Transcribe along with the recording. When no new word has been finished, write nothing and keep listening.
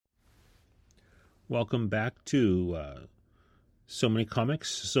Welcome back to So Many Comics,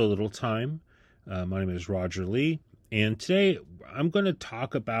 So Little Time. My name is Roger Lee, and today I'm going to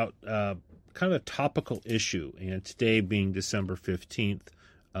talk about kind of a topical issue, and today being December 15th,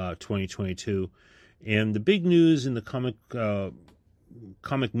 2022. And the big news in the comic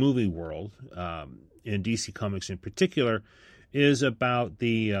movie world, in DC Comics in particular, is about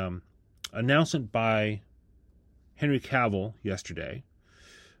the announcement by Henry Cavill yesterday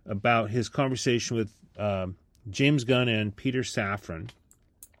about his conversation with James Gunn and Peter Safran,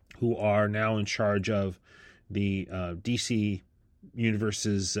 who are now in charge of the DC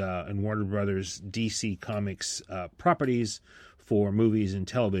Universe's and Warner Brothers DC Comics properties for movies and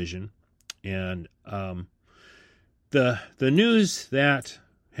television. And the news that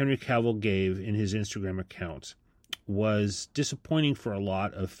Henry Cavill gave in his Instagram account was disappointing for a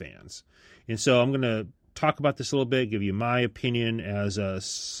lot of fans. And so I'm going to talk about this a little bit, give you my opinion as a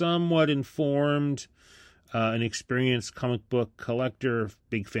somewhat informed and experienced comic book collector,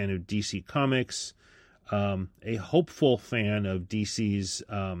 big fan of DC Comics, a hopeful fan of DC's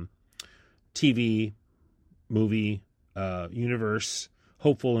TV, movie universe,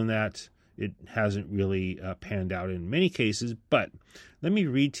 hopeful in that it hasn't really panned out in many cases. But let me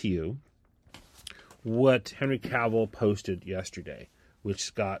read to you what Henry Cavill posted yesterday,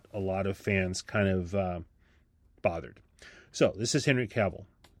 which got a lot of fans kind of bothered. So this is Henry Cavill.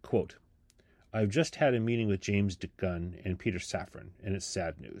 Quote, "I've just had a meeting with James Gunn and Peter Safran, and it's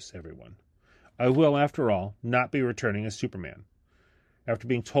sad news, everyone. I will, after all, not be returning as Superman. After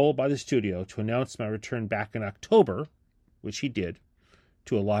being told by the studio to announce my return back in October," which he did,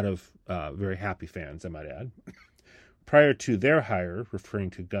 to a lot of very happy fans, I might add, "prior to their hire," referring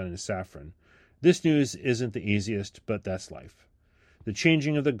to Gunn and Safran, "this news isn't the easiest, but that's life. The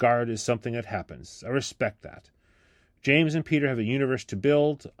changing of the guard is something that happens. I respect that. James and Peter have a universe to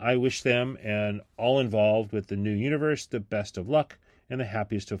build. I wish them and all involved with the new universe the best of luck and the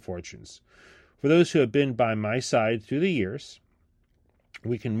happiest of fortunes. For those who have been by my side through the years,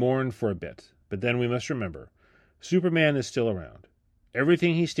 we can mourn for a bit, but then we must remember, Superman is still around.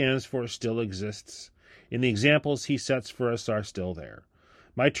 Everything he stands for still exists, and the examples he sets for us are still there.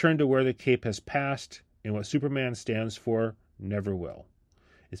 My turn to wear the cape has passed, and what Superman stands for never will.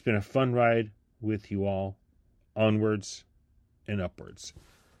 It's been a fun ride with you all. Onwards and upwards."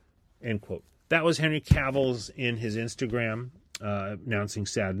 End quote. That was Henry Cavill's in his Instagram announcing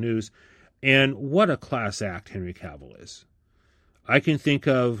sad news. And what a class act Henry Cavill is. I can think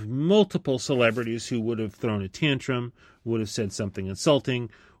of multiple celebrities who would have thrown a tantrum, would have said something insulting,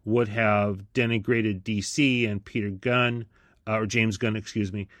 would have denigrated DC and Peter Gunn, or James Gunn,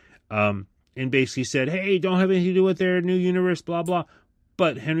 and basically said, hey, don't have anything to do with their new universe, blah, blah.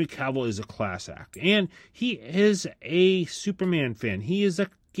 But Henry Cavill is a class act. And he is a Superman fan. He is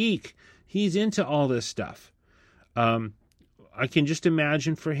a geek. He's into all this stuff. I can just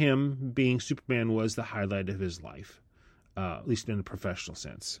imagine for him being Superman was the highlight of his life, at least in a professional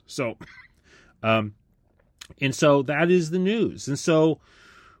sense. So, and so that is the news. And so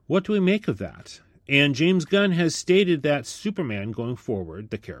what do we make of that? And James Gunn has stated that Superman going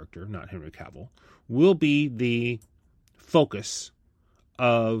forward, the character, not Henry Cavill, will be the focus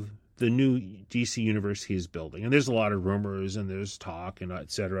of the new DC universe he's building. And there's a lot of rumors and there's talk and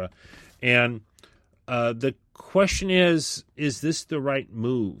et cetera. And the question is this the right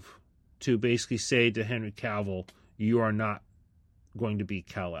move to basically say to Henry Cavill, you are not going to be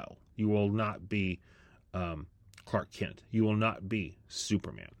Kal-El. You will not be Clark Kent. You will not be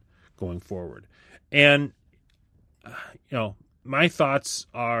Superman going forward. And, my thoughts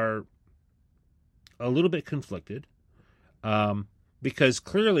are a little bit conflicted. Because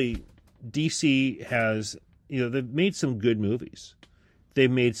clearly DC has, they've made some good movies.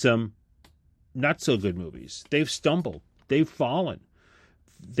 They've made some not so good movies. They've stumbled. They've fallen.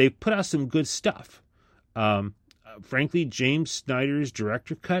 They've put out some good stuff. Frankly, James Snyder's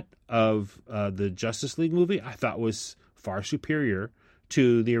director cut of the Justice League movie, I thought was far superior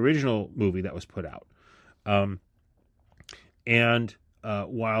to the original movie that was put out. And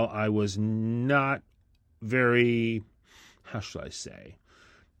while I was not very... how should I say,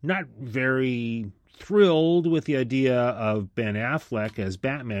 not very thrilled with the idea of Ben Affleck as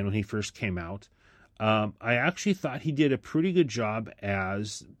Batman when he first came out. I actually thought he did a pretty good job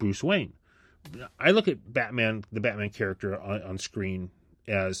as Bruce Wayne. I look at Batman, the Batman character on screen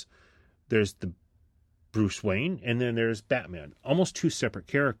as there's the Bruce Wayne and then there's Batman, almost two separate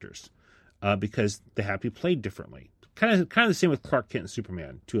characters because they have to be played differently. Kind of the same with Clark Kent and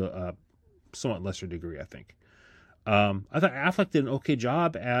Superman to a somewhat lesser degree, I think. I thought Affleck did an okay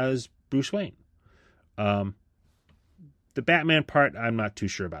job as Bruce Wayne. The Batman part, I'm not too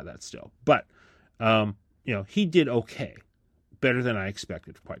sure about that still. But he did okay, better than I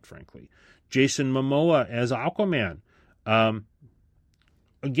expected, quite frankly. Jason Momoa as Aquaman,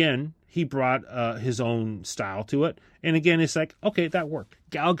 again, he brought his own style to it, and again, it's like, okay, that worked.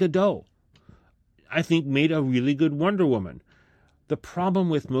 Gal Gadot, I think, made a really good Wonder Woman. The problem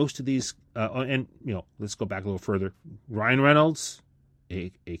with most of these, let's go back a little further. Ryan Reynolds,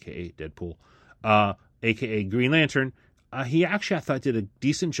 a.k.a. Deadpool, a.k.a. Green Lantern, he actually, I thought, did a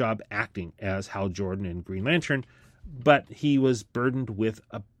decent job acting as Hal Jordan in Green Lantern, but he was burdened with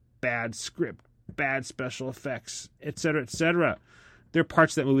a bad script, bad special effects, etc., etc. There are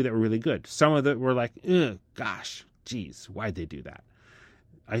parts of that movie that were really good. Some of it were like, ugh, gosh, geez, why'd they do that?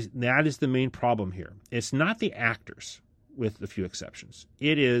 That is the main problem here. It's not the actors, with a few exceptions.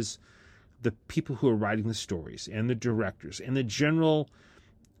 It is the people who are writing the stories and the directors and the general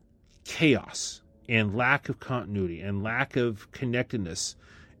chaos and lack of continuity and lack of connectedness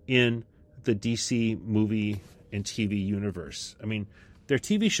in the DC movie and TV universe. I mean, their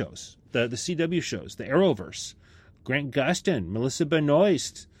TV shows, the CW shows, the Arrowverse, Grant Gustin, Melissa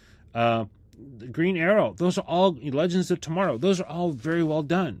Benoist, the Green Arrow, those are all Legends of Tomorrow. Those are all very well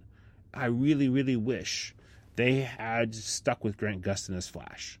done. I really, really wish they had stuck with Grant Gustin as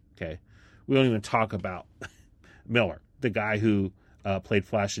Flash. Okay, we don't even talk about Miller, the guy who played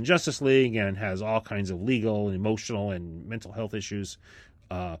Flash in Justice League and has all kinds of legal and emotional and mental health issues.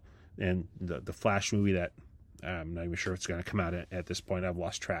 And the Flash movie that I'm not even sure it's going to come out at this point. I've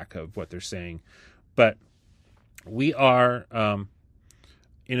lost track of what they're saying. But we are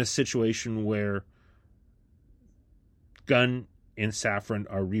in a situation where Gunn and Safran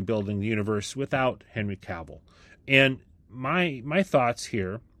are rebuilding the universe without Henry Cavill. And my thoughts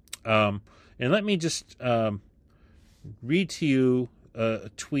here, and let me just read to you a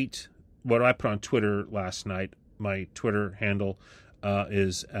tweet, what I put on Twitter last night. My Twitter handle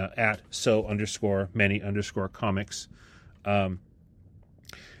is at @so_many_comics.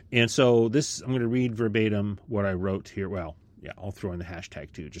 And so this, I'm going to read verbatim what I wrote here. Well, yeah, I'll throw in the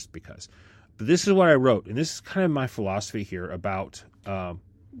hashtag too, just because. But this is what I wrote, and this is kind of my philosophy here about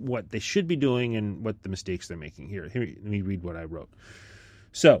what they should be doing and what the mistakes they're making here. Let me read what I wrote.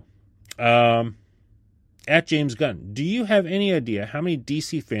 So, at James Gunn, do you have any idea how many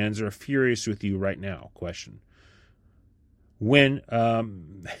DC fans are furious with you right now? Question. When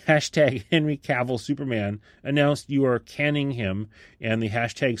hashtag Henry Cavill Superman announced you are canning him and the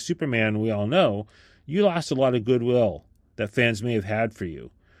hashtag Superman we all know, you lost a lot of goodwill that fans may have had for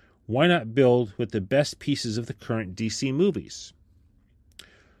you. Why not build with the best pieces of the current DC movies?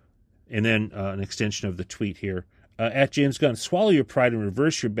 And then an extension of the tweet here. At James Gunn, swallow your pride and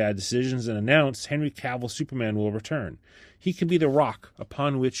reverse your bad decisions and announce Henry Cavill Superman will return. He can be the rock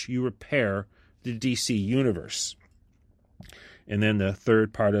upon which you repair the DC universe. And then the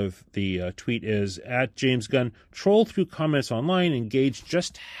third part of the tweet is, at James Gunn, troll through comments online and gauge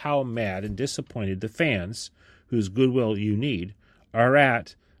just how mad and disappointed the fans, whose goodwill you need, are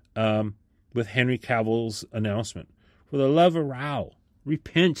at with Henry Cavill's announcement. For the love of Rao,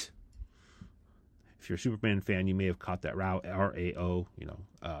 repent. If you're a Superman fan, you may have caught that Rao, R-A-O,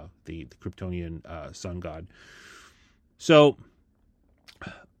 the Kryptonian sun god. So,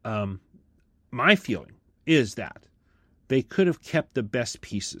 my feeling is that they could have kept the best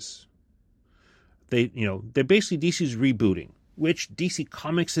pieces. They're basically DC's rebooting, which DC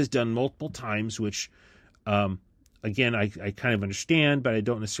Comics has done multiple times, which, again, I kind of understand, but I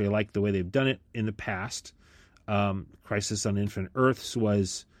don't necessarily like the way they've done it in the past. Crisis on Infinite Earths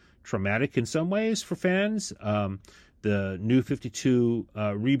was traumatic in some ways for fans. The New 52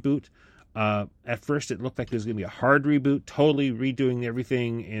 reboot, at first it looked like it was going to be a hard reboot, totally redoing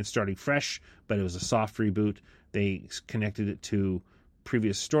everything and starting fresh, but it was a soft reboot. They connected it to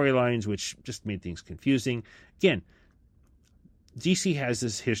previous storylines, which just made things confusing. Again, DC has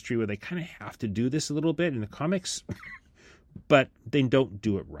this history where they kind of have to do this a little bit in the comics, but they don't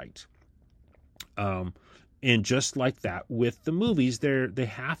do it right. And just like that with the movies, they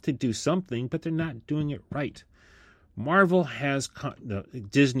have to do something, but they're not doing it right. Marvel has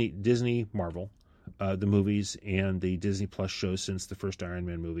Disney Marvel, the movies and the Disney Plus shows since the first Iron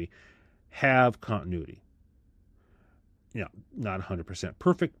Man movie have continuity. Not 100%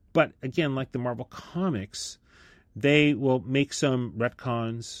 perfect, but again, like the Marvel comics, they will make some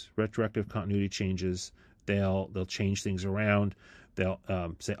retcons, retroactive continuity changes. They'll change things around. They'll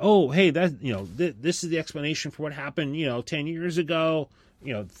say, "Oh, hey, that this is the explanation for what happened, 10 years ago."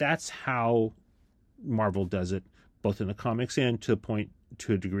 That's how Marvel does it, both in the comics and to a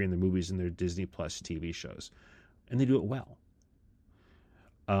degree in the movies and their Disney Plus TV shows, and they do it well.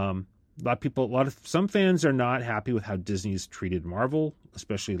 some fans are not happy with how Disney's treated Marvel,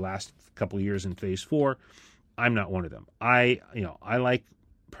 especially last couple of years in Phase 4. I'm not one of them. I like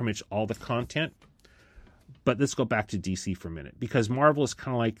pretty much all the content, but let's go back to DC for a minute, because Marvel is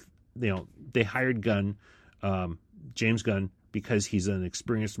kind of like, they hired Gunn, James Gunn, because he's an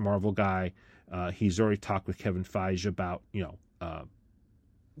experienced Marvel guy. He's already talked with Kevin Feige about,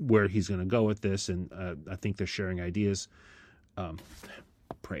 where he's going to go with this, and I think they're sharing ideas.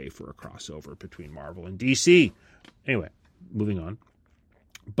 Pray for a crossover between Marvel and DC. Anyway, moving on.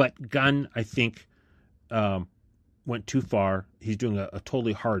 But Gunn, I think, went too far. He's doing a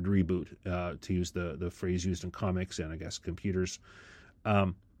totally hard reboot, to use the phrase used in comics and I guess computers.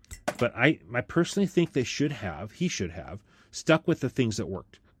 But I personally think he should have stuck with the things that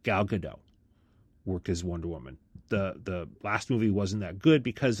worked. Gal Gadot worked as Wonder Woman. The last movie wasn't that good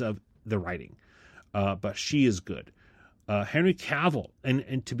because of the writing, but she is good. Henry Cavill,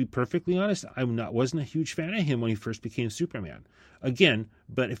 and to be perfectly honest, I wasn't a huge fan of him when he first became Superman. Again,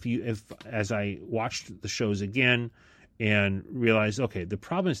 but if as I watched the shows again and realized, okay, the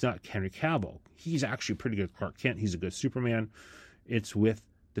problem is not Henry Cavill. He's actually pretty good Clark Kent. He's a good Superman. It's with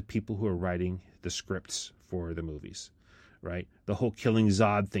the people who are writing the scripts for the movies, right? The whole killing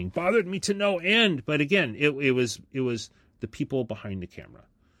Zod thing bothered me to no end. But again, it was the people behind the camera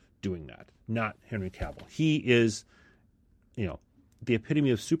doing that, not Henry Cavill. He is, the epitome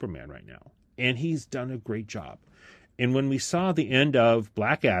of Superman right now, and he's done a great job. And when we saw the end of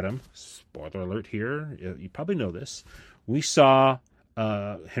Black Adam, spoiler alert here, you probably know this, we saw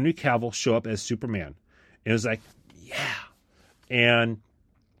Henry Cavill show up as Superman. And it was like, yeah. And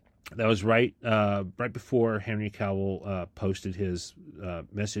that was right before Henry Cavill posted his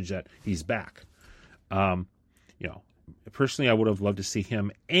message that he's back. Personally, I would have loved to see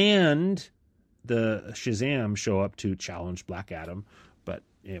him and the Shazam show up to challenge Black Adam. But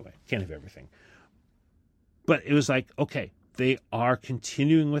anyway, can't have everything. But it was like, okay, they are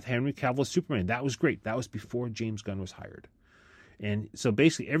continuing with Henry Cavill as Superman. That was great. That was before James Gunn was hired. And so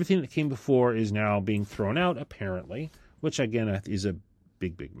basically everything that came before is now being thrown out, apparently, which again is a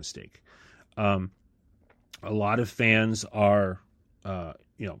big, big mistake. A lot of fans are,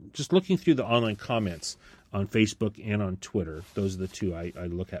 just looking through the online comments on Facebook and on Twitter. Those are the two I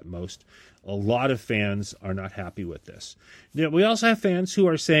look at most. A lot of fans are not happy with this. We also have fans who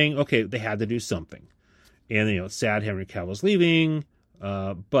are saying, okay, they had to do something. And, it's sad Henry Cavill's leaving,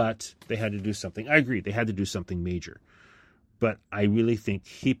 but they had to do something. I agree, they had to do something major. But I really think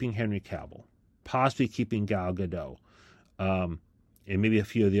keeping Henry Cavill, possibly keeping Gal Gadot, and maybe a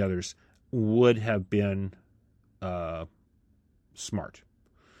few of the others, would have been smart.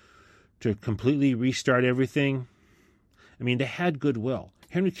 To completely restart everything, I mean, they had goodwill.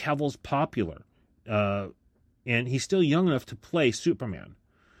 Henry Cavill's popular, and he's still young enough to play Superman.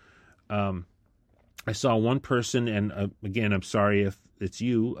 I saw one person, and again, I'm sorry if it's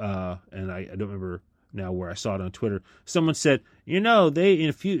you, and I don't remember now where I saw it on Twitter. Someone said, in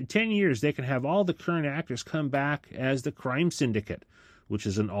 10 years, they can have all the current actors come back as the Crime Syndicate, which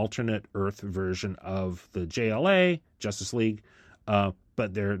is an alternate Earth version of the JLA, Justice League,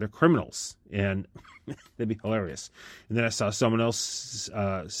 but they're criminals, and that'd be hilarious. And then I saw someone else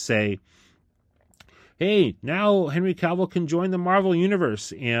say, hey, now Henry Cavill can join the Marvel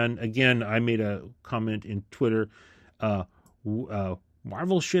Universe. And again, I made a comment in Twitter,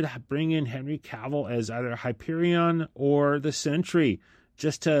 Marvel should bring in Henry Cavill as either Hyperion or the Sentry,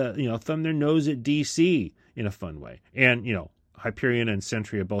 just to, thumb their nose at DC in a fun way. And, Hyperion and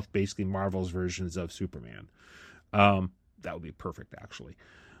Sentry are both basically Marvel's versions of Superman. That would be perfect, actually.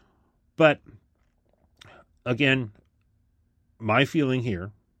 But again, my feeling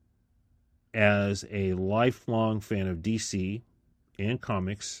here, as a lifelong fan of DC and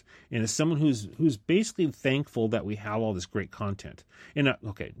comics, and as someone who's basically thankful that we have all this great content. And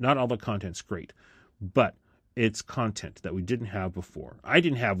not all the content's great, but it's content that we didn't have before. I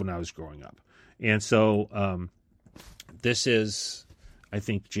didn't have when I was growing up. And so this is, I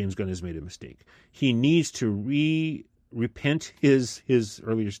think James Gunn has made a mistake. He needs to repent his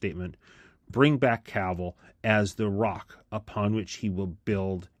earlier statement, bring back Cavill as the rock upon which he will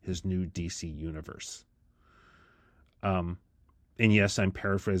build his new DC universe. And yes, I'm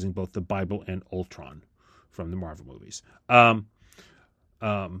paraphrasing both the Bible and Ultron from the Marvel movies. But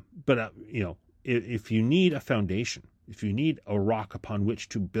if you need a foundation, if you need a rock upon which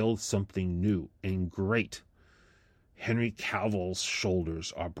to build something new and great, Henry Cavill's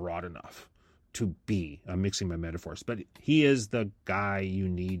shoulders are broad enough to be, I'm mixing my metaphors, but he is the guy you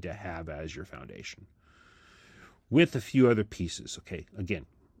need to have as your foundation. With a few other pieces, okay? Again,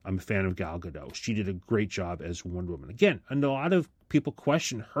 I'm a fan of Gal Gadot. She did a great job as Wonder Woman. Again, and a lot of people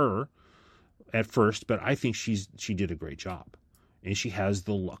question her at first, but I think she did a great job, and she has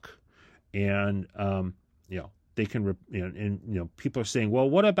the look. And they can, people are saying, well,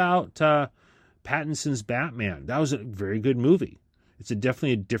 what about Pattinson's Batman? That was a very good movie. It's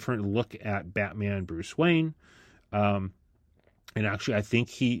definitely a different look at Batman, Bruce Wayne. And actually, I think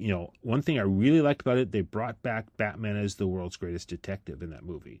one thing I really liked about it, they brought back Batman as the world's greatest detective in that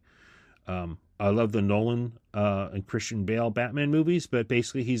movie. I love the Nolan and Christian Bale Batman movies, but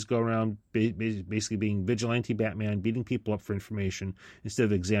basically he's going around basically being vigilante Batman, beating people up for information instead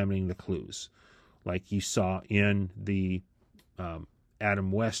of examining the clues, like you saw in the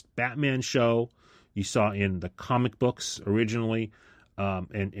Adam West Batman show, you saw in the comic books originally,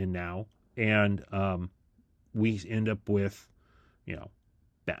 and now, and we end up with,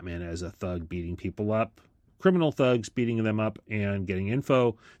 Batman as a thug beating people up, criminal thugs beating them up and getting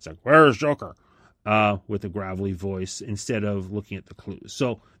info. It's like, where's Joker? With a gravelly voice instead of looking at the clues.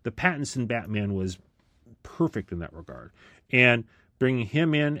 So the Pattinson Batman was perfect in that regard. And bringing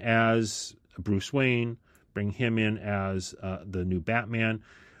him in as Bruce Wayne, bring him in as the new Batman,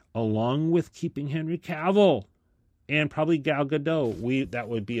 along with keeping Henry Cavill and probably Gal Gadot, that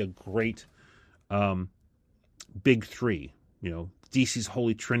would be a great big three, DC's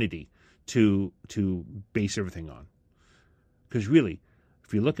holy trinity to base everything on. Because really,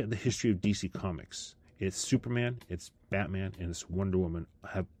 if you look at the history of DC Comics, it's Superman, it's Batman, and it's Wonder Woman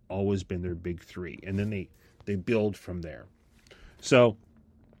have always been their big three. And then they build from there. So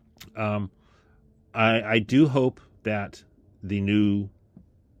I do hope that the new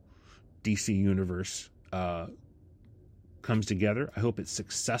DC universe comes together. I hope it's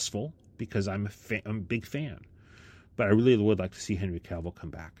successful because I'm a big fan. But I really would like to see Henry Cavill come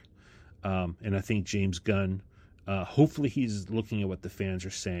back. And I think James Gunn, hopefully he's looking at what the fans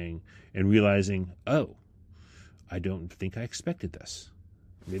are saying and realizing, oh, I don't think I expected this.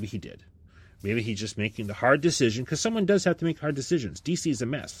 Maybe he did. Maybe he's just making the hard decision, because someone does have to make hard decisions. DC is a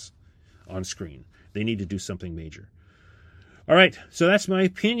mess on screen. They need to do something major. All right, so that's my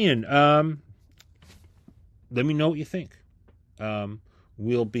opinion. Let me know what you think.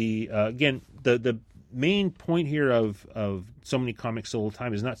 We'll be, again, the main point here of so many comics all the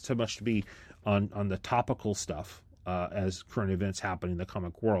time is not so much to be on the topical stuff as current events happen in the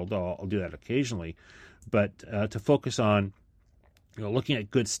comic world, though I'll do that occasionally, but to focus on looking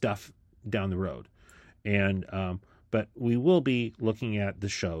at good stuff down the road. And but we will be looking at the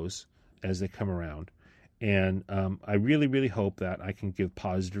shows as they come around, and I really, really hope that I can give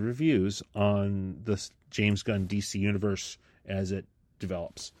positive reviews on the James Gunn DC universe as it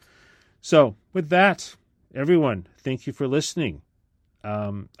develops. So with that, everyone, thank you for listening.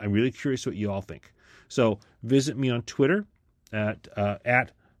 I'm really curious what you all think. So visit me on Twitter at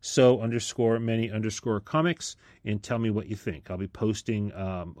so_many_comics and tell me what you think. I'll be posting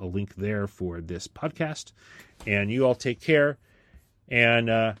a link there for this podcast. And you all take care,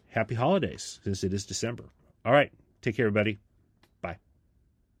 and happy holidays, since it is December. All right, take care, everybody.